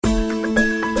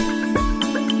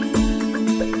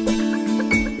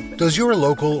Does your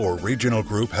local or regional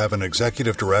group have an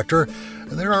executive director?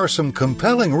 There are some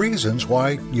compelling reasons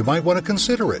why you might want to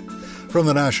consider it. From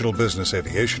the National Business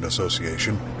Aviation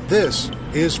Association, this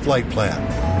is Flight Plan.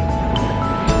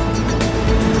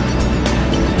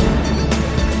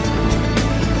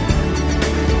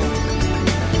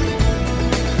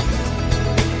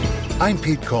 I'm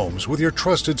Pete Combs with your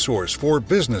trusted source for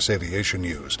business aviation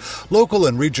news. Local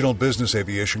and regional business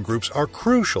aviation groups are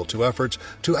crucial to efforts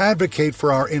to advocate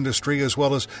for our industry as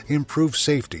well as improve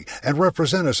safety and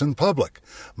represent us in public.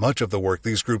 Much of the work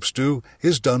these groups do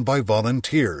is done by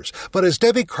volunteers. But as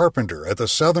Debbie Carpenter at the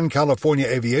Southern California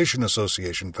Aviation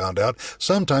Association found out,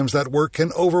 sometimes that work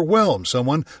can overwhelm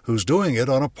someone who's doing it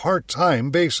on a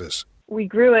part-time basis. We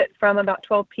grew it from about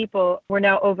 12 people. We're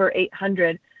now over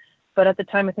 800. But at the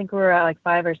time, I think we were at like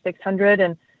 500 or 600,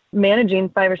 and managing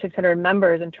 500 or 600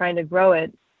 members and trying to grow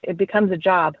it, it becomes a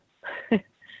job.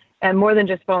 And more than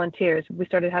just volunteers. We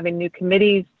started having new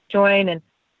committees join, and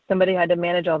somebody had to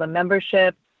manage all the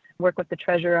membership, work with the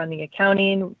treasurer on the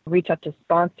accounting, reach out to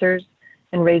sponsors,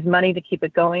 and raise money to keep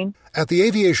it going. At the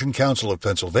Aviation Council of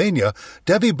Pennsylvania,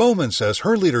 Debbie Bowman says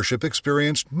her leadership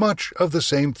experienced much of the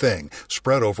same thing,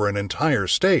 spread over an entire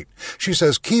state. She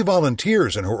says key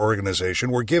volunteers in her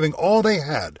organization were giving all they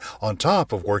had on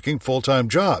top of working full-time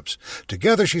jobs.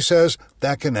 Together, she says,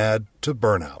 that can add to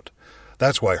burnout.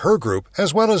 That's why her group,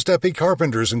 as well as Debbie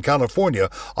Carpenter's in California,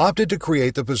 opted to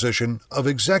create the position of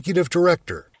executive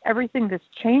director. Everything that's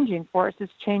changing for us is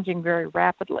changing very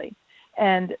rapidly.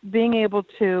 And being able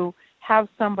to have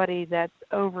somebody that's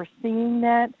overseeing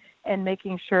that and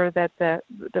making sure that the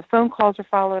phone calls are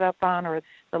followed up on or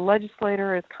the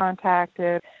legislator is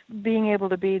contacted, being able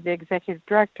to be the executive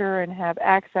director and have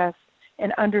access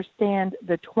and understand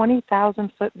the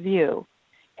 20,000-foot view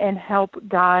and help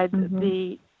guide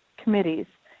the committees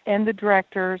and the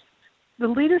directors. The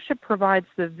leadership provides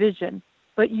the vision,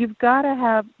 but you've got to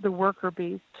have the worker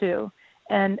bees too.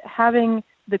 And having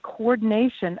the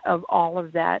coordination of all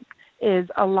of that is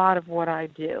a lot of what I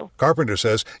do. Carpenter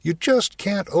says you just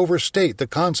can't overstate the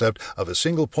concept of a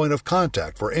single point of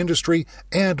contact for industry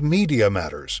and media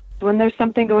matters. When there's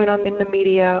something going on in the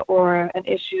media or an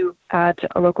issue at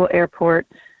a local airport,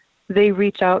 they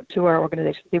reach out to our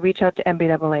organization. They reach out to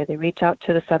NBAA. They reach out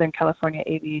to the Southern California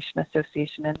Aviation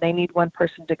Association, and they need one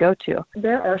person to go to.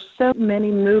 There are so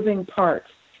many moving parts.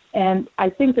 And I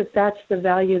think that that's the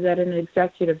value that an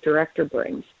executive director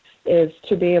brings, is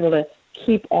to be able to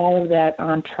keep all of that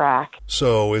on track.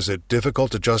 So is it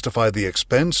difficult to justify the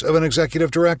expense of an executive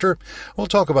director? We'll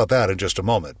talk about that in just a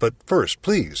moment. But first,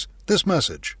 please, this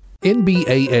message.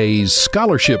 NBAA's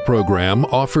scholarship program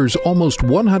offers almost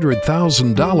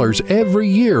 $100,000 every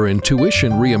year in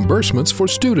tuition reimbursements for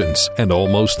students, and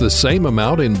almost the same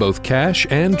amount in both cash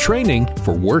and training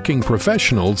for working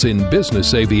professionals in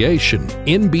business aviation.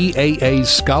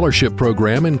 NBAA's scholarship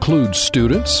program includes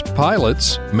students,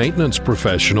 pilots, maintenance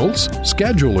professionals,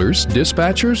 schedulers,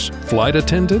 dispatchers, flight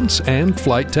attendants, and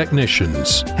flight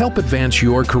technicians. Help advance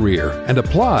your career and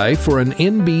apply for an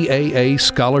NBAA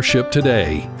scholarship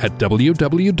today at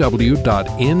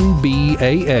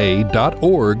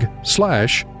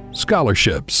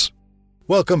www.nbaa.org/scholarships.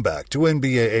 Welcome back to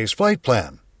NBAA's Flight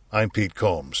Plan. I'm Pete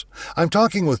Combs. I'm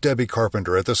talking with Debbie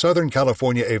Carpenter at the Southern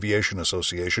California Aviation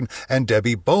Association and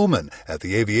Debbie Bowman at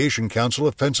the Aviation Council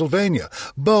of Pennsylvania.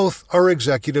 Both are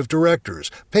executive directors,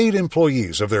 paid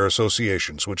employees of their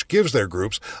associations, which gives their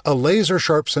groups a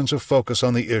laser-sharp sense of focus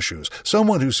on the issues,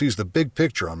 someone who sees the big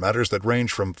picture on matters that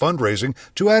range from fundraising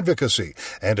to advocacy.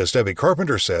 And as Debbie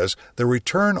Carpenter says, the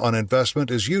return on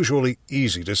investment is usually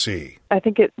easy to see. I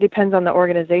think it depends on the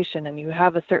organization, and you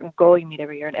have a certain goal you meet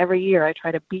every year. And every year I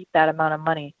try to beat that amount of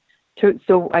money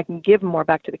so I can give more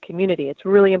back to the community. It's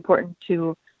really important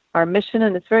to our mission,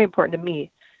 and it's very important to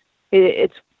me.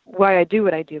 It's why I do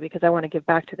what I do, because I want to give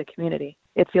back to the community.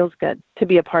 It feels good to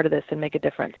be a part of this and make a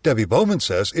difference. Debbie Bowman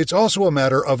says it's also a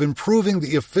matter of improving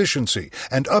the efficiency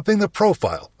and upping the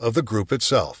profile of the group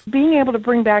itself. Being able to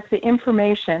bring back the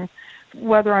information,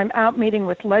 whether I'm out meeting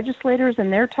with legislators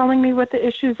and they're telling me what the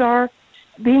issues are,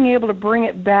 being able to bring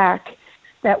it back,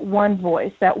 that one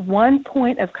voice, that one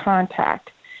point of contact,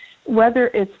 whether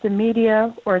it's the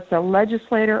media or it's a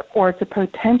legislator or it's a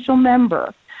potential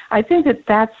member, I think that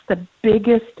that's the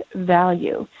biggest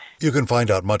value. You can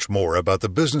find out much more about the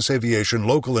business aviation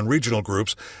local and regional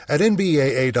groups at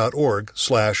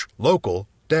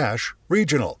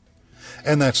nbaa.org/local-regional.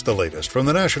 And that's the latest from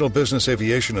the National Business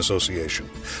Aviation Association.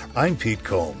 I'm Pete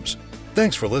Combs.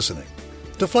 Thanks for listening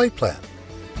to Flight Plan.